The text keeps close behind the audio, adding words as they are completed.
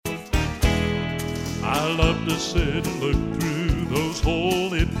I love to sit and look through those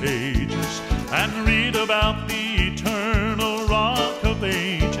holy pages and read about the eternal Rock of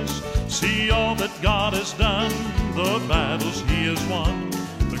Ages. See all that God has done, the battles He has won,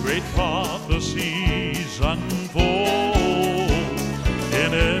 the great prophecies unfold.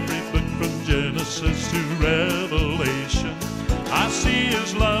 In every book from Genesis to Revelation, I see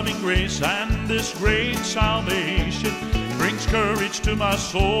His loving grace and this great salvation. Brings courage to my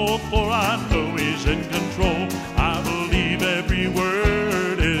soul, for I know He's in control. I believe every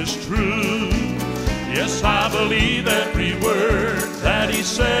word is true. Yes, I believe every word that He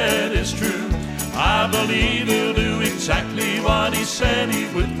said is true. I believe He'll do exactly what He said He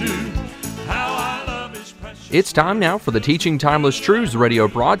would do. How I love His precious... It's time now for the Teaching Timeless Truths radio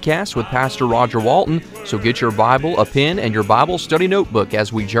broadcast with Pastor Roger Walton. So get your Bible, a pen, and your Bible study notebook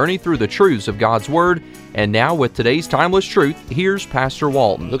as we journey through the truths of God's Word. And now with today's Timeless Truth, here's Pastor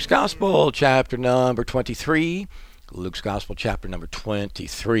Walton. Luke's Gospel, chapter number 23. Luke's Gospel, chapter number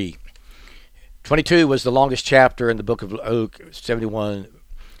 23. 22 was the longest chapter in the book of Luke, 71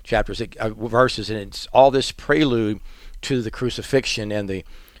 chapters, verses, and it's all this prelude to the crucifixion and the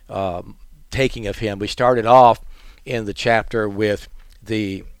taking of Him. We started off in the chapter with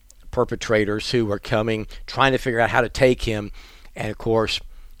the perpetrators who were coming, trying to figure out how to take Him, and of course,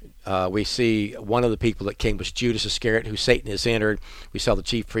 we see one of the people that came was Judas Iscariot, who Satan has entered. We saw the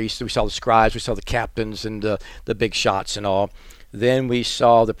chief priests, we saw the scribes, we saw the captains and the big shots and all. Then we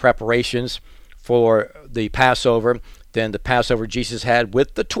saw the preparations for the Passover. Then the Passover Jesus had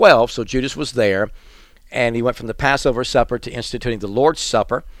with the 12, so Judas was there. And he went from the Passover supper to instituting the Lord's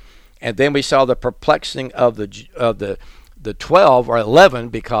Supper. And then we saw the perplexing of the 12 or 11,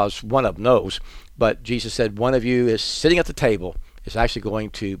 because one of them knows. But Jesus said, one of you is sitting at the table, is actually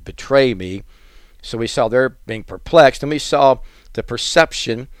going to betray me. So we saw they're being perplexed. And we saw the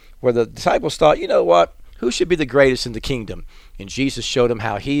perception where the disciples thought, you know what? Who should be the greatest in the kingdom? And Jesus showed them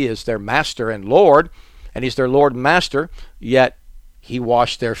how He is their master and Lord, and He's their Lord and master, yet He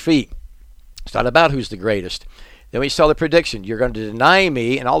washed their feet. It's not about who's the greatest. Then we saw the prediction. You're going to deny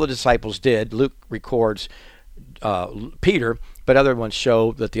me, and all the disciples did. Luke records Peter, but other ones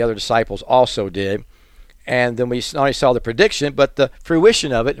show that the other disciples also did. And then we not only saw the prediction, but the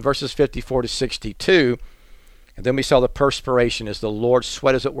fruition of it in verses 54 to 62. And then we saw the perspiration as the Lord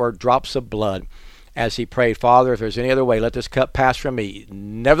sweat, as it were, drops of blood, as He prayed, Father, if there's any other way, let this cup pass from me.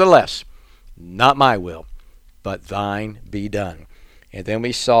 Nevertheless, not my will, but Thine be done. And then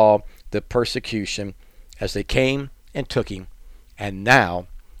we saw the persecution as they came and took Him. And now,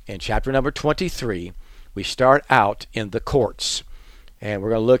 in chapter number 23, we start out in the courts. And we're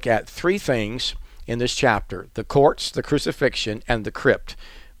going to look at three things in this chapter: the courts, the crucifixion, and the crypt,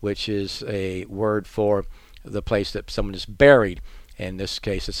 which is a word for the place that someone is buried. In this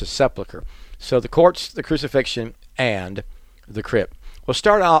case, it's a sepulcher. So the courts, the crucifixion, and the crypt. We'll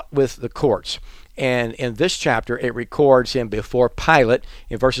start out with the courts. And in this chapter, it records Him before Pilate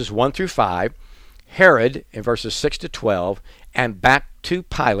in verses 1 through 5, Herod in verses 6 to 12, and back to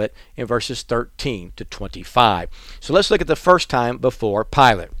Pilate in verses 13 to 25. So let's look at the first time before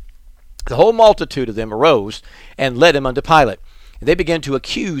Pilate. The whole multitude of them arose and led Him unto Pilate. And they began to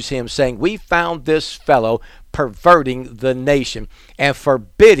accuse Him, saying, We found this fellow perverting the nation and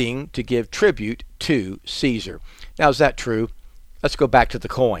forbidding to give tribute to Caesar. Now, is that true? Let's go back to the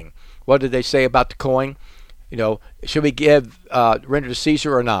coin. What did they say about the coin? You know, should we give render to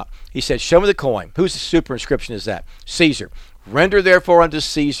Caesar or not? He said, show me the coin. Whose superinscription is that? Caesar. Render therefore unto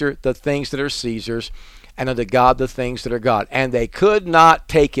Caesar the things that are Caesar's, and unto God the things that are God. And they could not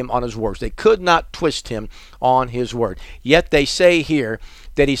take Him on His words. They could not twist Him on His word. Yet they say here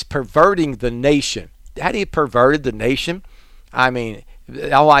that He's perverting the nation. Had He perverted the nation? I mean,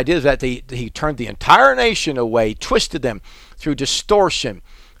 the whole idea is that He turned the entire nation away, twisted them through distortion.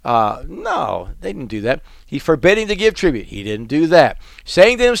 No, they didn't do that. He's forbidding to give tribute. He didn't do that.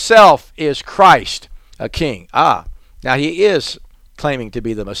 Saying to Himself is Christ, a king. Now He is claiming to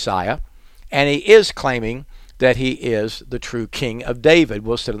be the Messiah, and He is claiming that He is the true King of David.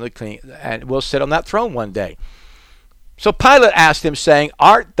 Will sit on that throne one day. So Pilate asked Him, saying,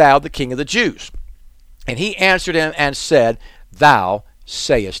 Art thou the King of the Jews? And He answered him and said, Thou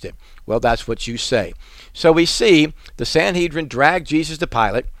sayest it. Well, that's what you say. So we see the Sanhedrin drag Jesus to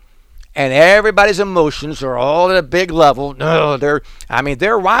Pilate, and everybody's emotions are all at a big level. No, they're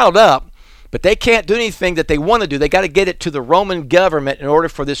riled up, but they can't do anything that they want to do. They got to get it to the Roman government in order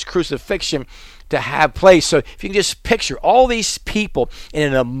for this crucifixion to have place. So if you can just picture all these people in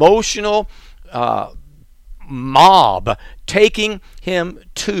an emotional mob taking Him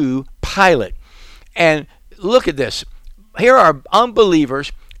to Pilate. And look at this. Here are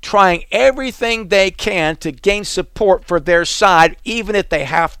unbelievers trying everything they can to gain support for their side, even if they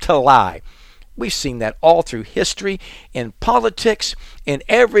have to lie. We've seen that all through history, in politics, in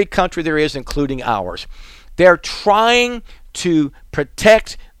every country there is, including ours. They're trying to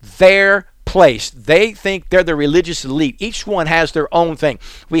protect their place. They think they're the religious elite. Each one has their own thing.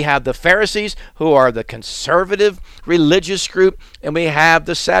 We have the Pharisees, who are the conservative religious group, and we have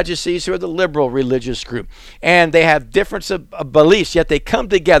the Sadducees, who are the liberal religious group. And they have difference of beliefs, yet they come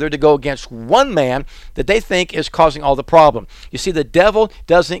together to go against one man that they think is causing all the problem. You see, the devil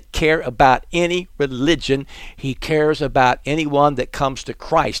doesn't care about any religion. He cares about anyone that comes to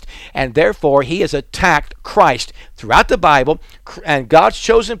Christ. And therefore, he has attacked Christ throughout the Bible and God's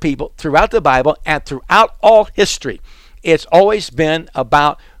chosen people throughout the Bible and throughout all history. It's always been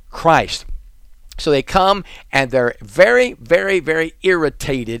about Christ. So they come and they're very, very, very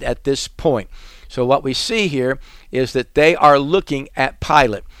irritated at this point. So what we see here is that they are looking at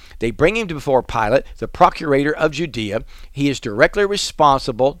Pilate. They bring him before Pilate, the procurator of Judea. He is directly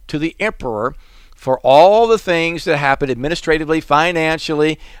responsible to the emperor for all the things that happened administratively,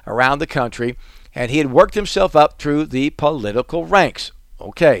 financially around the country. And he had worked himself up through the political ranks.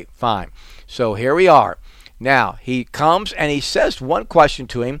 Okay, fine. So here we are. Now, he comes and he says one question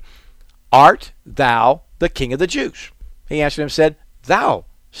to him, "Art thou the king of the Jews?" He answered him and said, "Thou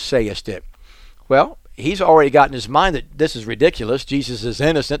sayest it." Well, he's already got in his mind that this is ridiculous. Jesus is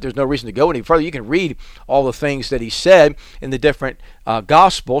innocent. There's no reason to go any further. You can read all the things that he said in the different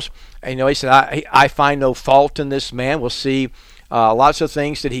Gospels. And, he said, I find no fault in this man. We'll see lots of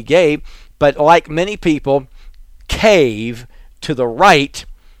things that he gave. But like many people, cave to the right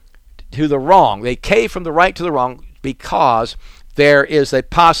to the wrong. They cave from the right to the wrong because there is a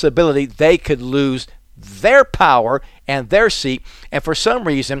possibility they could lose their power and their seat, and for some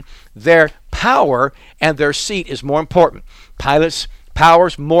reason their power and their seat is more important. Pilate's power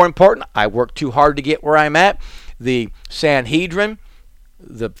is more important. I worked too hard to get where I'm at. The Sanhedrin,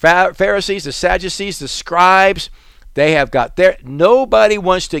 the Pharisees, the Sadducees, the scribes, they have got their... Nobody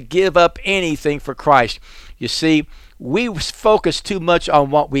wants to give up anything for Christ. You see, we focus too much on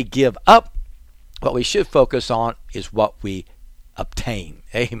what we give up. What we should focus on is what we obtain.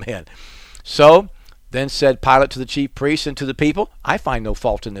 Amen. So then said Pilate to the chief priests and to the people, "I find no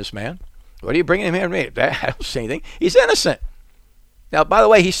fault in this man." What are you bringing him here to me? I don't see anything. He's innocent. Now, by the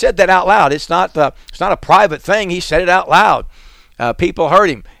way, he said that out loud. It's not a private thing. He said it out loud. People heard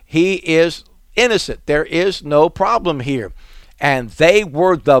him. He is innocent. There is no problem here. And they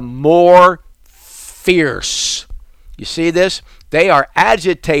were the more fierce. You see this? They are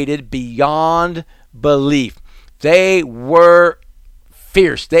agitated beyond belief. They were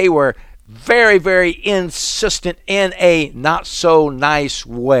fierce. They were very, very insistent in a not so nice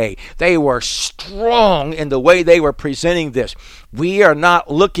way. They were strong in the way they were presenting this. We are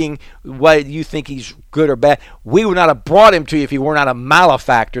not looking what you think he's good or bad. We would not have brought him to you if he were not a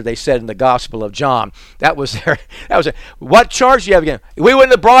malefactor, they said in the Gospel of John. That was what charge do you have against him? We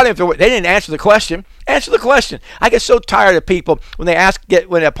wouldn't have brought him. They didn't answer the question. Answer the question. I get so tired of people when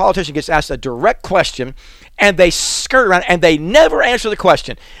when a politician gets asked a direct question and they skirt around and they never answer the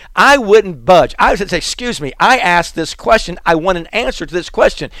question. I wouldn't budge. I would say, "Excuse me, I asked this question. I want an answer to this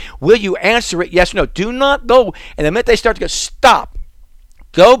question. Will you answer it? Yes or no?" Do not go. And the minute they start to go, "Stop.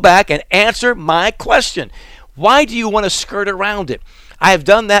 Go back and answer my question." Why do you want to skirt around it? I have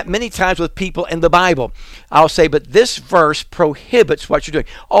done that many times with people in the Bible. I'll say, "But this verse prohibits what you're doing."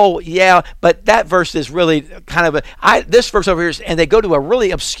 "Oh, yeah, but that verse is really kind of this verse over here is," and they go to a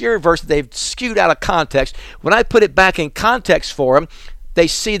really obscure verse that they've skewed out of context. When I put it back in context for them, they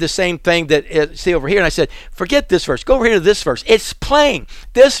see the same thing that see over here. And I said, "Forget this verse. Go over here to this verse. It's plain.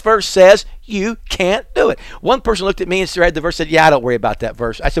 This verse says you can't do it." One person looked at me and read the verse and said, "Yeah, don't worry about that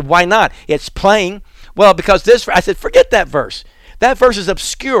verse." I said, "Why not? It's plain." "Well, because this," I said, "Forget that verse. That verse is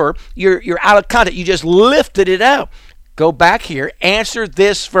obscure. You're out of context. You just lifted it out. Go back here. Answer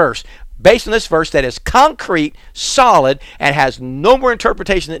this verse. Based on this verse that is concrete, solid, and has no more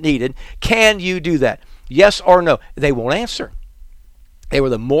interpretation than needed. Can you do that? Yes or no?" They won't answer. They were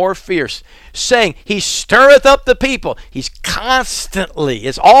the more fierce, saying, "He stirreth up the people." He's constantly,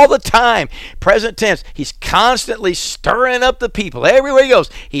 it's all the time, present tense. He's constantly stirring up the people. Everywhere he goes,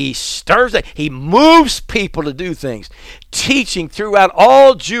 he stirs it. He moves people to do things. Teaching throughout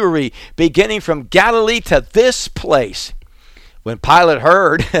all Jewry, beginning from Galilee to this place. When Pilate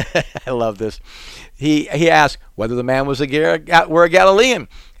heard, I love this, he asked whether the man were a Galilean.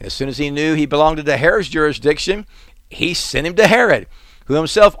 As soon as he knew he belonged to Herod's jurisdiction, he sent him to Herod, who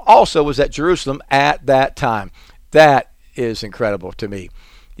himself also was at Jerusalem at that time. That is incredible to me.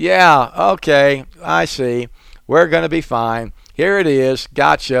 Yeah, okay, I see. We're going to be fine. Here it is.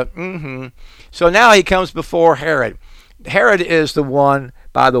 Gotcha. So now he comes before Herod. Herod is the one,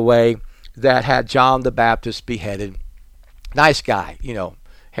 by the way, that had John the Baptist beheaded. Nice guy, you know.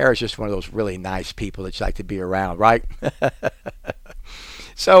 Herod's just one of those really nice people that you like to be around, right?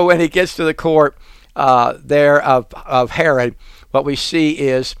 So when he gets to the court there of Herod, what we see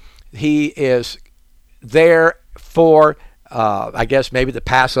is he is there for, I guess maybe the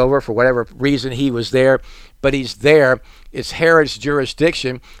Passover, for whatever reason he was there, but he's there. It's Herod's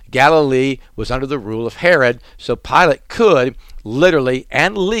jurisdiction. Galilee was under the rule of Herod, so Pilate could literally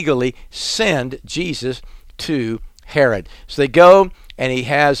and legally send Jesus to Herod. So they go, and he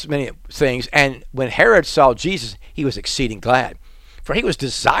has many things. And when Herod saw Jesus, he was exceeding glad, for he was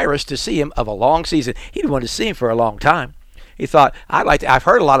desirous to see him of a long season. He'd wanted to see him for a long time. He thought, I've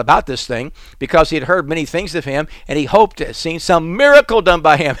heard a lot about this thing, because he had heard many things of him, and he hoped to have seen some miracle done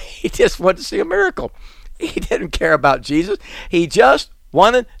by him. He just wanted to see a miracle. He didn't care about Jesus. He just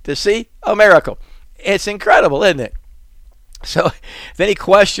wanted to see a miracle. It's incredible, isn't it? So then he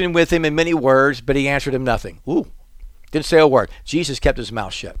questioned with him in many words, but he answered him nothing. Didn't say a word. Jesus kept his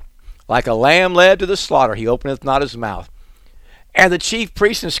mouth shut. Like a lamb led to the slaughter, he openeth not his mouth. And the chief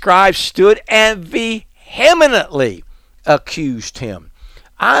priests and scribes stood and vehemently accused him.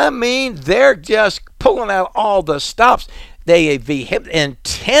 I mean, they're just pulling out all the stops. They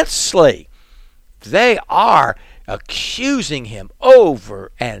intensely. They are accusing him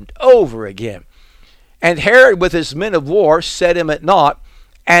over and over again. And Herod with his men of war set him at naught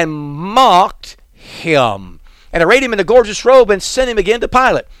and mocked him, and arrayed him in a gorgeous robe and sent him again to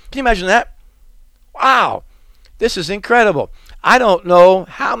Pilate. Can you imagine that? Wow, this is incredible. I don't know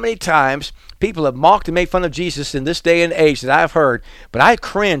how many times people have mocked and made fun of Jesus in this day and age that I've heard, but I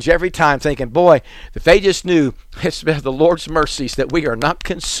cringe every time thinking, boy, if they just knew it's the Lord's mercies that we are not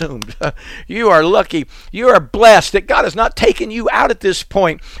consumed. You are lucky. You are blessed that God has not taken you out at this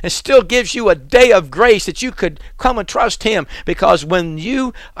point and still gives you a day of grace that you could come and trust him, because when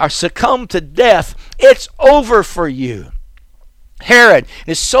you are succumbed to death, it's over for you. Herod and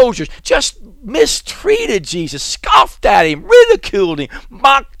his soldiers just mistreated Jesus, scoffed at him, ridiculed him,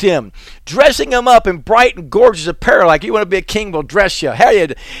 mocked him, dressing him up in bright and gorgeous apparel like you want to be a king, we'll dress you.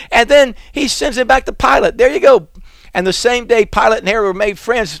 And then he sends him back to Pilate. There you go. And the same day Pilate and Herod were made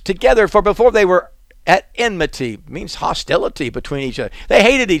friends together, for before they were at enmity. It means hostility between each other. They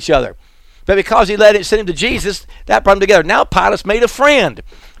hated each other. But because he sent him to Jesus, that brought them together. Now Pilate's made a friend.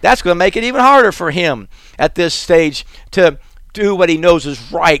 That's going to make it even harder for him at this stage to do what he knows is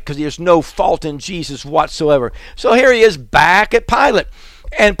right, because there's no fault in Jesus whatsoever. So here he is back at Pilate.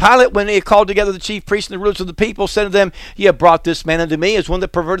 And Pilate, when he had called together the chief priests and the rulers of the people, said to them, ye have brought this man unto me as one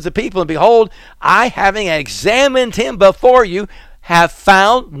that perverted the people. And behold, I, having examined him before you, have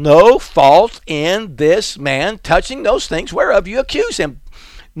found no fault in this man touching those things whereof you accuse him.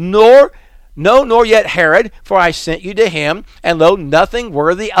 Nor yet Herod, for I sent you to him, and lo, nothing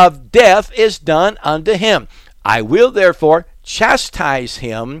worthy of death is done unto him. I will therefore chastise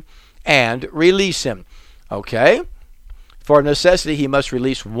him and release him. Okay? For of necessity he must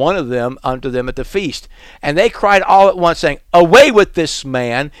release one of them unto them at the feast. And they cried all at once, saying, away with this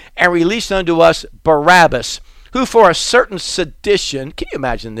man, and release unto us Barabbas, who for a certain sedition, can you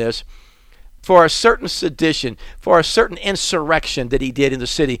imagine this? For a certain sedition, for a certain insurrection that he did in the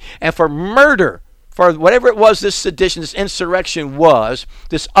city, and for murder, for whatever it was this sedition, this insurrection was,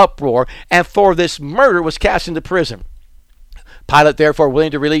 this uproar, and for this murder was cast into prison. Pilate, therefore,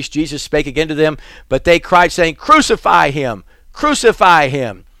 willing to release Jesus, spake again to them, but they cried, saying, crucify him, crucify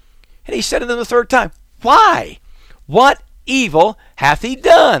him. And he said to them the third time, why? What evil hath he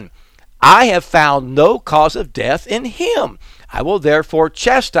done? I have found no cause of death in him. I will therefore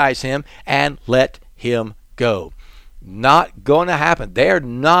chastise him and let him go. Not going to happen. They're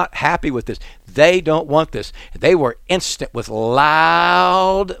not happy with this. They don't want this. They were instant with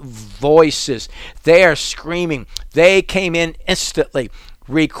loud voices. They are screaming. They came in instantly,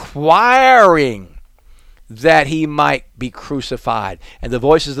 requiring that he might be crucified. And the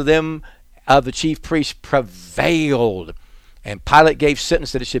voices of them, of the chief priests, prevailed. And Pilate gave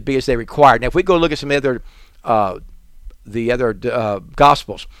sentence that it should be as they required. Now, if we go look at some other, the other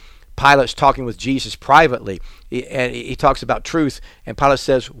Gospels, Pilate's talking with Jesus privately, and he talks about truth, and Pilate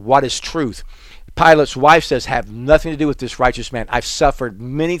says, what is truth? Pilate's wife says, have nothing to do with this righteous man. I've suffered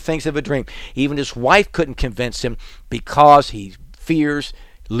many things of a dream. Even his wife couldn't convince him, because he fears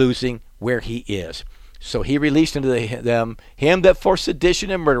losing where he is. So he released unto them him that for sedition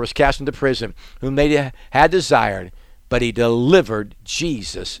and murder was cast into prison, whom they had desired, but he delivered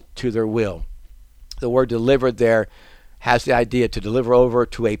Jesus to their will. The word delivered there has the idea to deliver over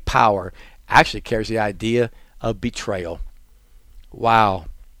to a power. Actually carries the idea of betrayal. Wow.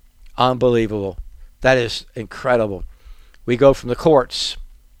 Unbelievable. That is incredible. We go from the courts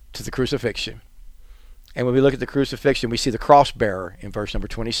to the crucifixion. And when we look at the crucifixion, we see the cross bearer in verse number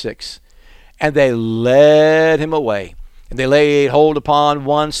 26. And they led him away. And they laid hold upon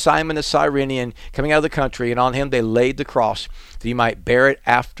one Simon the Cyrenian coming out of the country, and on him they laid the cross that he might bear it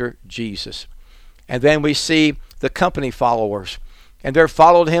after Jesus. And then we see the company followers. And there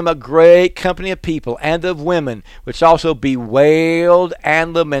followed him a great company of people and of women, which also bewailed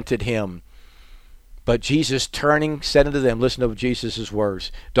and lamented him. But Jesus turning said unto them, listen to Jesus'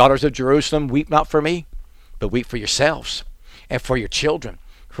 words, daughters of Jerusalem, weep not for me, but weep for yourselves and for your children.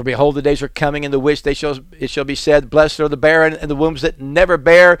 For behold, the days are coming in the which it shall be said, blessed are the barren and the wombs that never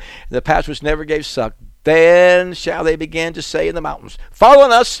bear, and the paps which never gave suck. Then shall they begin to say in the mountains, fall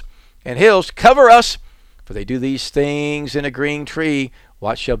on us, and hills, cover us. For they do these things in a green tree,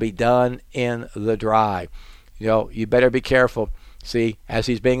 what shall be done in the dry? You better be careful. See, as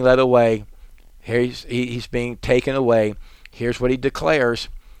he's being led away, he's being taken away. Here's what he declares.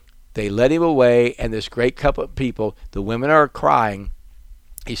 They led him away, and this great couple of people, the women are crying.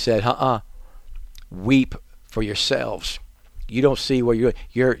 He said, weep for yourselves. You don't see where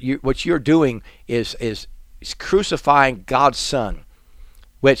what you're doing is crucifying God's Son,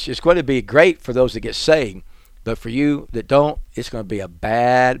 which is going to be great for those that get saved, but for you that don't, it's going to be a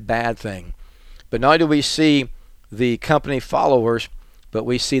bad, bad thing. But not only do we see the company followers, but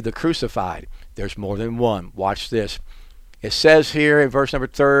we see the crucified. There's more than one. Watch this. It says here in verse number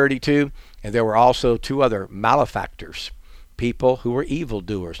 32, and there were also two other malefactors, people who were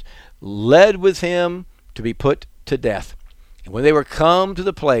evildoers, led with him to be put to death. And when they were come to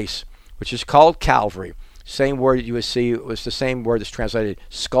the place which is called Calvary, same word that you would see, it was the same word that's translated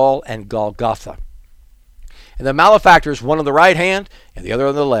skull and Golgotha. And the malefactors, one on the right hand and the other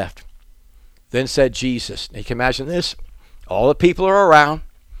on the left. Then said Jesus, and you can imagine this, all the people are around,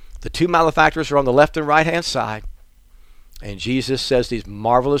 the two malefactors are on the left and right hand side, and Jesus says these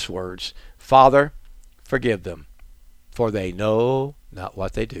marvelous words, Father, forgive them, for they know not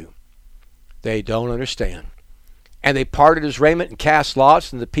what they do. They don't understand. And they parted his raiment and cast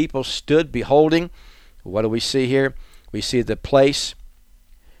lots, and the people stood beholding. What do we see here? We see the place.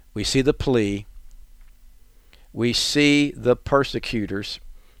 We see the plea. We see the persecutors.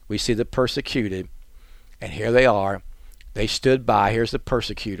 We see the persecuted. And here they are. They stood by. Here's the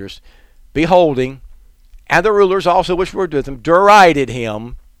persecutors. Beholding. And the rulers also which were with him derided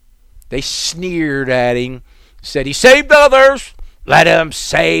him. They sneered at him. Said, he saved others. Let him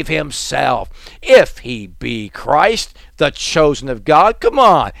save himself. If he be Christ, the chosen of God, come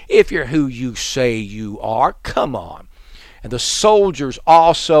on. If you're who you say you are, come on. And the soldiers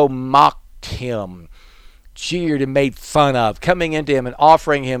also mocked him, jeered and made fun of, coming into him and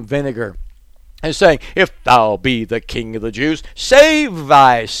offering him vinegar, and saying, if thou be the King of the Jews, save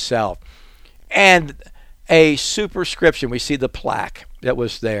thyself. And a superscription, we see the plaque that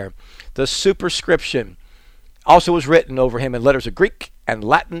was there. The superscription also was written over him in letters of Greek and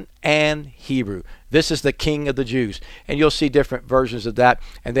Latin and Hebrew. This is the King of the Jews. And you'll see different versions of that.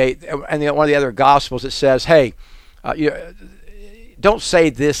 And one of the other Gospels, it says, hey, don't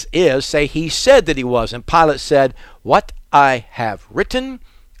say this is, say he said that he was. And Pilate said, what I have written,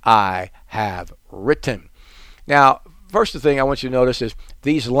 I have written. Now, first thing I want you to notice is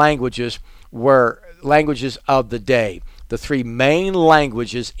these languages were languages of the day. The three main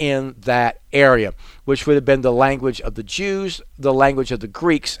languages in that area, which would have been the language of the Jews, the language of the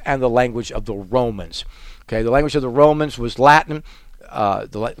Greeks, and the language of the Romans. Okay, the language of the Romans was Latin.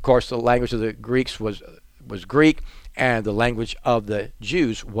 Of course, the language of the Greeks was Greek, and the language of the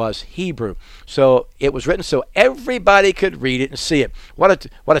Jews was Hebrew. So it was written so everybody could read it and see it. What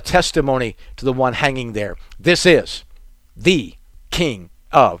a testimony to the one hanging there. This is the King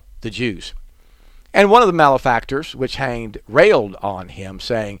of the Jews. And one of the malefactors which hanged railed on him,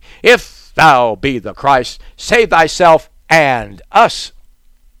 saying, if thou be the Christ, save thyself and us.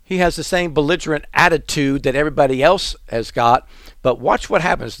 He has the same belligerent attitude that everybody else has got. But watch what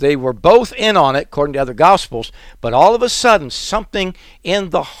happens. They were both in on it, according to other Gospels. But all of a sudden, something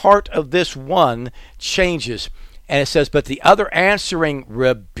in the heart of this one changes. And it says, but the other answering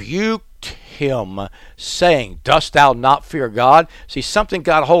rebuked him, saying, dost thou not fear God? See, something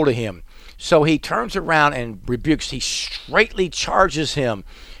got hold of him. So he turns around and rebukes. He straightly charges him.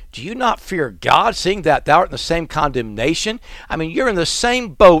 Do you not fear God, seeing that thou art in the same condemnation? I mean, you're in the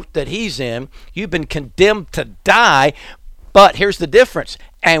same boat that he's in. You've been condemned to die. But here's the difference.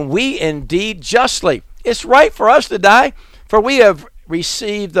 And we indeed justly. It's right for us to die, for we have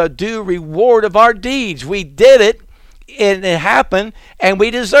received the due reward of our deeds. We did it, and it happened, and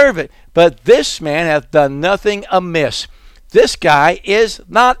we deserve it. But this man hath done nothing amiss. this guy is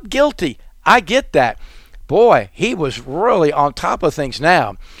not guilty. I get that. Boy, he was really on top of things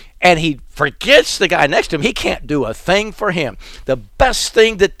now. And he forgets the guy next to him. He can't do a thing for him. The best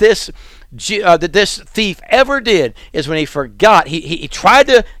thing that this thief ever did is when he forgot. He tried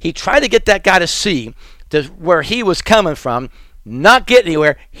to get that guy to see where he was coming from. Not get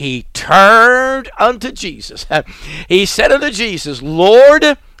anywhere. He turned unto Jesus. He said unto Jesus,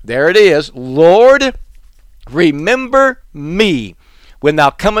 Lord, there it is, Lord, remember me when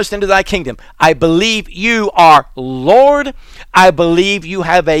thou comest into thy kingdom. I believe you are Lord. I believe you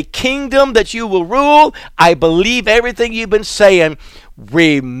have a kingdom that you will rule. I believe everything you've been saying.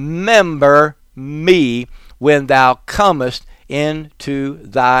 Remember me when thou comest into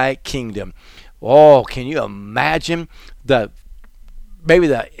thy kingdom. Oh, can you imagine maybe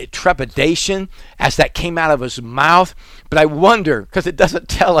the trepidation as that came out of his mouth? But I wonder, because it doesn't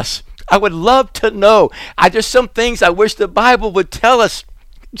tell us. I would love to know. Some things I wish the Bible would tell us.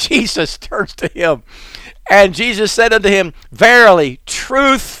 Jesus turns to him, and Jesus said unto him, Verily,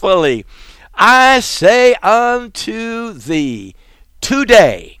 truthfully, I say unto thee,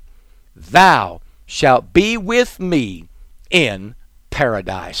 today thou shalt be with me in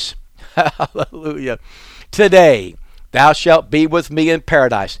paradise. Hallelujah. Today thou shalt be with me in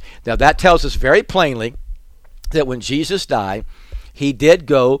paradise. Now that tells us very plainly that when Jesus died, he did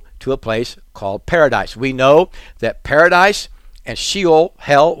go to a place called paradise. We know that paradise and Sheol,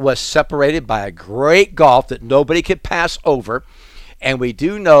 hell, was separated by a great gulf that nobody could pass over. And we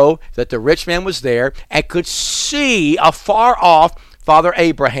do know that the rich man was there and could see afar off Father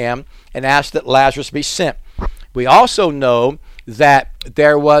Abraham and asked that Lazarus be sent. We also know that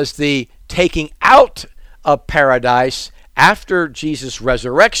there was the taking out of paradise after Jesus'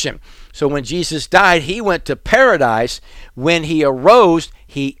 resurrection. So when Jesus died, he went to paradise. When he arose,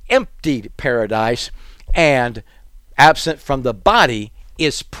 he emptied paradise, and absent from the body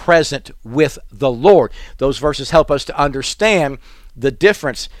is present with the Lord. Those verses help us to understand the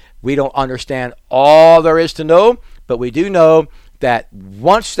difference. We don't understand all there is to know, but we do know that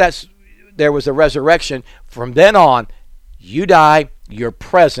once there was a resurrection, from then on, you die, you're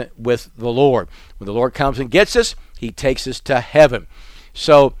present with the Lord. When the Lord comes and gets us, he takes us to heaven.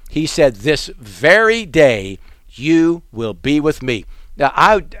 So he said, this very day you will be with me.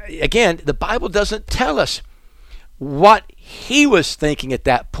 Now, again, the Bible doesn't tell us what he was thinking at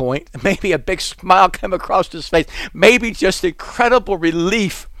that point. Maybe a big smile came across his face. Maybe just incredible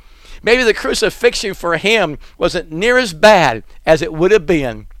relief. Maybe the crucifixion for him wasn't near as bad as it would have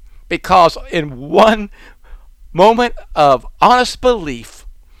been, because in one moment of honest belief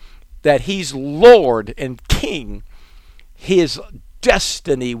that he's Lord and King, his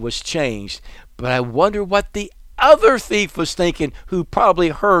destiny was changed. But I wonder what the other thief was thinking, who probably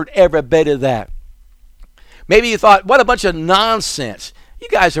heard every bit of that. Maybe you thought, what a bunch of nonsense. You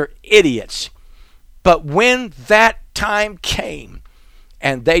guys are idiots. But when that time came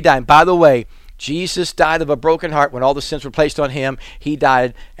and they died, by the way, Jesus died of a broken heart when all the sins were placed on him. He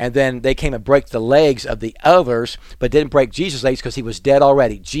died, and then they came and broke the legs of the others, but didn't break Jesus' legs because he was dead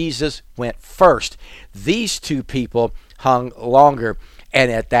already. Jesus went first. These two people hung longer.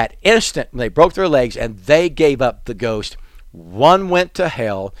 And at that instant, when they broke their legs and they gave up the ghost, one went to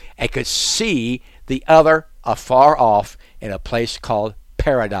hell and could see the other afar off in a place called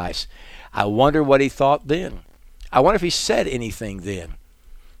paradise. I wonder what he thought then. I wonder if he said anything then.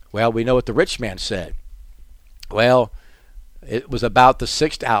 Well, we know what the rich man said. Well, it was about the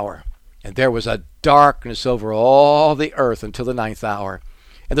 6th hour, and there was a darkness over all the earth until the 9th hour.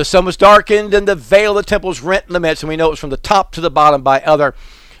 And the sun was darkened, and the veil of the temple was rent in the midst. And we know it was from the top to the bottom by other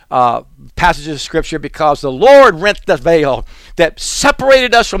passages of Scripture, because the Lord rent the veil that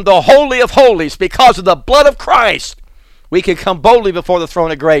separated us from the Holy of Holies. Because of the blood of Christ, we can come boldly before the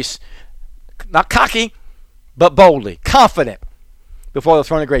throne of grace. Not cocky, but boldly, confident before the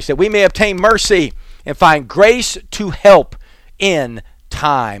throne of grace, that we may obtain mercy and find grace to help in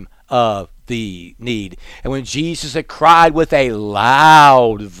time of the need. And when Jesus had cried with a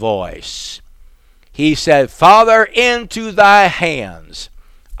loud voice, he said, Father, into thy hands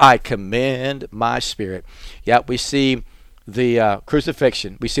I commend my spirit. Yet we see the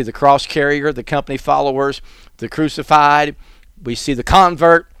crucifixion. We see the cross carrier, the company followers, the crucified. We see the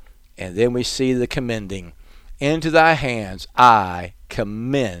convert, and then we see the commending. Into thy hands I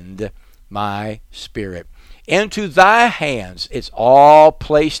commend my spirit. Into thy hands, it's all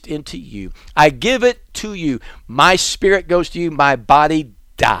placed into you. I give it to you. My spirit goes to you. My body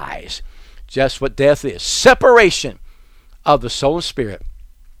dies. Just what death is. Separation of the soul and spirit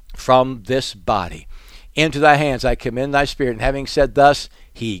from this body. Into thy hands I commend thy spirit. And having said thus,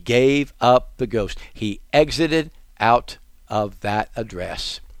 he gave up the ghost. He exited out of that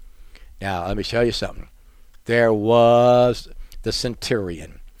address. Now, let me tell you something. There was the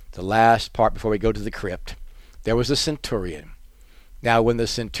centurion. The last part before we go to the crypt. There was a centurion. Now, when the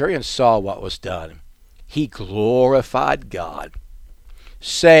centurion saw what was done, he glorified God,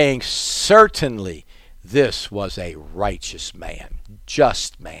 saying, certainly this was a righteous man,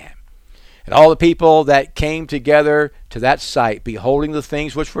 just man. And all the people that came together to that sight, beholding the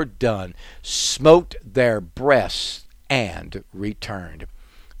things which were done, smote their breasts and returned.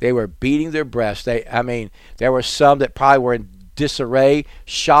 They were beating their breasts. There were some that probably were in disarray,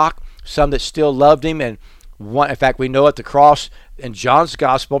 shock, some that still loved him. And in fact, we know at the cross in John's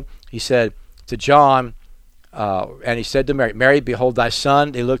gospel, he said to John, and he said to Mary, Mary, behold thy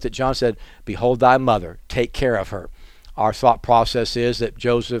son. He looked at John and said, behold thy mother. Take care of her. Our thought process is that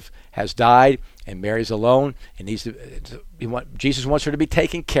Joseph has died and Mary's alone, and Jesus wants her to be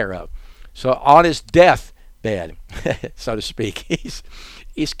taken care of. So on his deathbed, so to speak,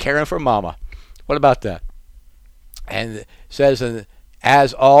 he's caring for Mama. What about that? And it says,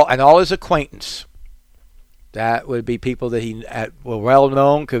 all his acquaintance, that would be people that he were well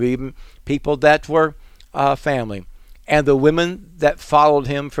known, could be even people that were family. And the women that followed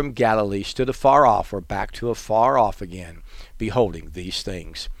him from Galilee stood afar off, or back to afar off again, beholding these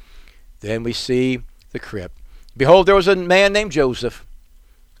things. Then we see the crypt. Behold, there was a man named Joseph,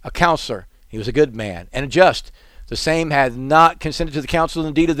 a counselor. He was a good man and just. The same had not consented to the counsel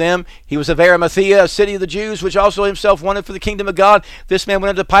and deed of them. He was of Arimathea, a city of the Jews, which also himself wanted for the kingdom of God. This man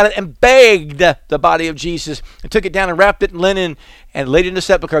went unto Pilate and begged the body of Jesus, and took it down and wrapped it in linen, and laid it in a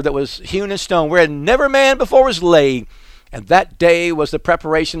sepulchre that was hewn in stone, wherein never man before was laid. And that day was the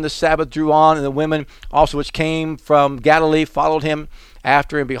preparation. The Sabbath drew on, and the women also which came from Galilee followed him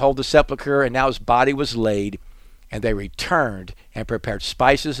after, and behold the sepulchre, and now his body was laid. And they returned and prepared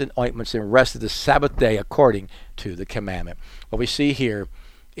spices and ointments and rested the Sabbath day according to the commandment. What we see here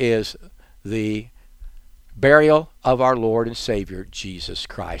is the burial of our Lord and Savior, Jesus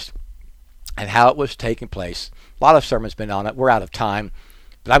Christ, and how it was taking place. A lot of sermons been on it. We're out of time,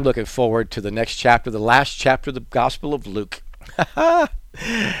 but I'm looking forward to the next chapter, the last chapter of the Gospel of Luke.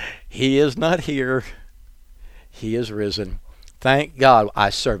 He is not here. He is risen. Thank God I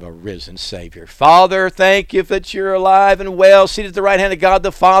serve a risen Savior. Father, thank you that you're alive and well, seated at the right hand of God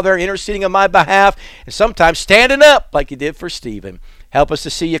the Father, interceding on my behalf, and sometimes standing up like you did for Stephen. Help us to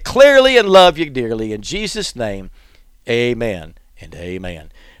see you clearly and love you dearly. In Jesus' name, amen and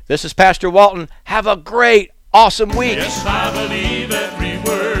amen. This is Pastor Walton. Have a great, awesome week. Yes, I believe every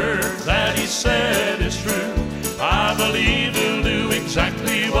word that he said is true. I believe he'll do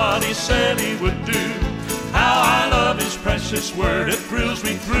exactly what he said he would do. How I love his precious word, it thrills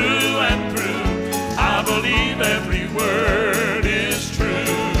me through and through. I believe every word is true.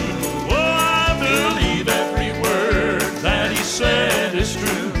 Oh, I believe every word that he said is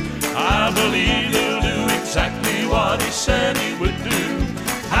true. I believe he'll do exactly what he said he would do.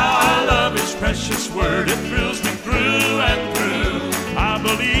 How I love his precious word, it thrills me through and through. I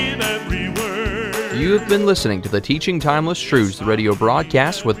believe every word. You have been listening to the Teaching Timeless Truths, the radio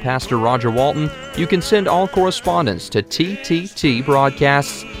broadcast with Pastor Roger Walton. You can send all correspondence to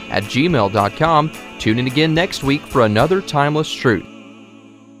tttbroadcasts@gmail.com. Tune in again next week for another Timeless Truth.